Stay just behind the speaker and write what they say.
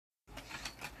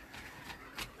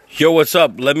Yo, what's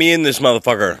up? Let me in this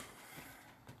motherfucker.